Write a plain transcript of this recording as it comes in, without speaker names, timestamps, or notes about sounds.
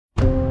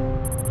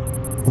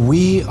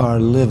We are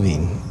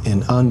living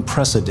in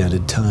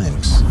unprecedented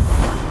times.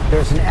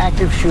 There's an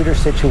active shooter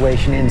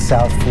situation in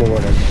South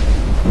Florida.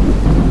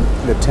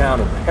 The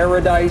town of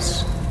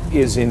Paradise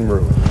is in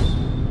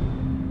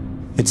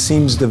ruins. It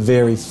seems the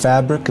very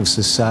fabric of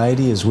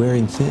society is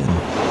wearing thin.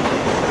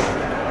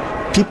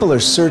 People are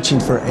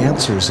searching for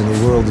answers in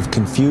a world of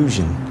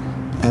confusion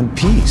and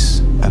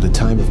peace at a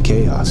time of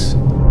chaos.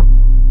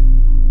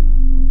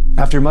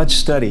 After much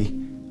study,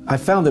 I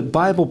found that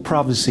Bible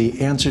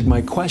prophecy answered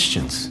my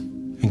questions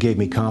and gave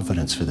me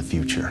confidence for the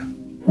future.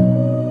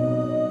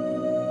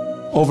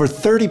 Over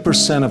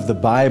 30% of the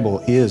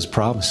Bible is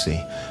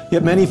prophecy,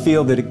 yet many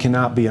feel that it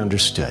cannot be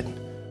understood.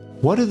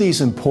 What do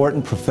these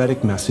important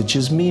prophetic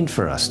messages mean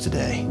for us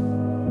today?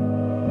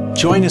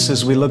 Join us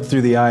as we look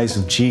through the eyes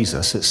of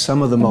Jesus at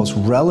some of the most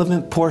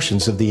relevant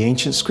portions of the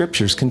ancient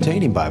scriptures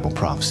containing Bible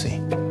prophecy.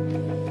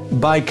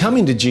 By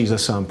coming to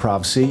Jesus on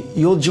Prophecy,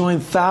 you'll join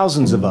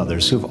thousands of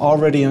others who've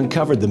already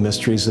uncovered the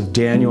mysteries of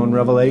Daniel and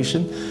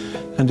Revelation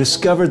and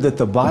discovered that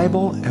the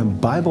Bible and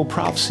Bible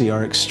prophecy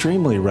are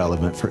extremely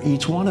relevant for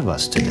each one of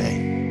us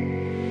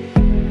today.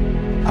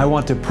 I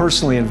want to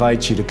personally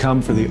invite you to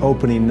come for the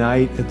opening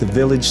night at the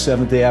Village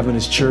Seventh-day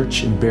Adventist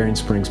Church in Berrien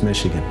Springs,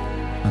 Michigan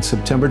on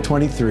September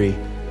 23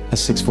 at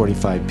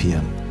 6:45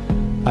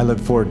 p.m. I look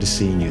forward to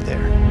seeing you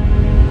there.